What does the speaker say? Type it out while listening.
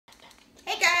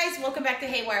welcome back to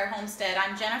Haywire Homestead.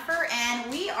 I'm Jennifer and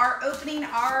we are opening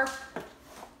our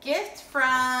gift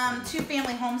from Two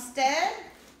Family Homestead,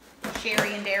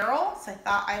 Sherry and Daryl. So I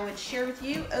thought I would share with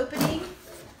you opening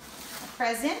a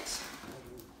present.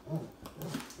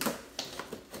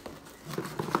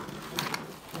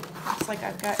 Looks like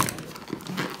I've got...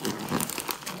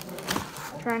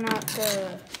 Try not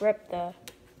to rip the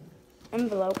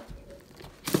envelope,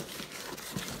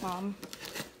 Mom.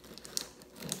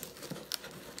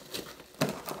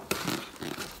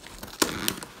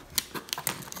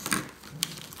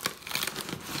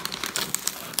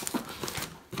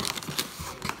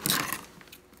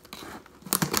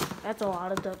 That's a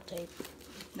lot of duct tape.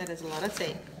 That is a lot of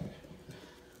tape.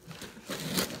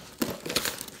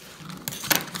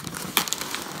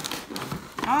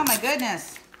 Oh my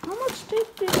goodness. How much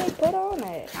tape did they put on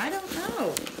it? I don't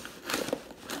know.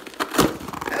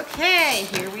 Okay,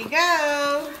 here we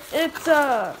go. It's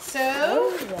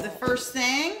So, the first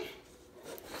thing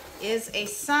is a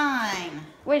sign.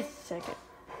 Wait a second.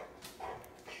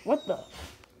 What the?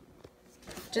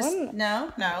 Just,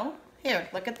 no. Here,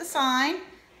 look at the sign.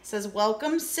 It says,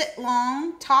 welcome, sit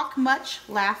long, talk much,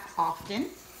 laugh often.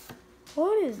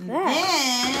 What is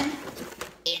that? Then,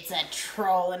 it's a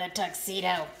troll in a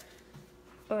tuxedo.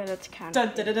 Oh, that's kind Dun,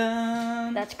 of... dun, dun,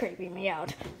 dun. That's creeping me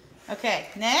out. Okay,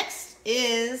 next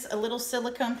is a little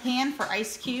silicone pan for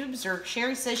ice cubes, or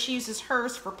Sherry says she uses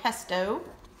hers for pesto.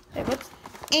 Hey, what's...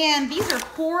 And these are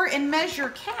pour and measure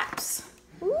caps.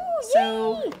 Ooh,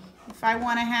 So yay! if I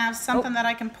want to have something that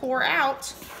I can pour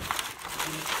out.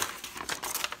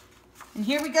 And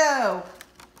here we go.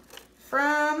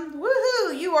 From,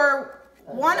 woohoo, you are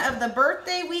one of the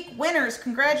birthday week winners.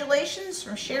 Congratulations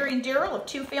from Sherry and Daryl of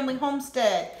Two Family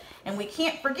Homestead. And we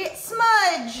can't forget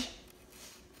Smudge.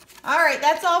 All right,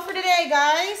 that's all for today,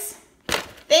 guys.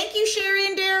 Thank you, Sherry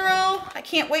and Daryl. I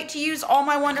can't wait to use all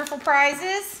my wonderful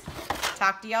prizes.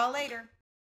 Talk to y'all later.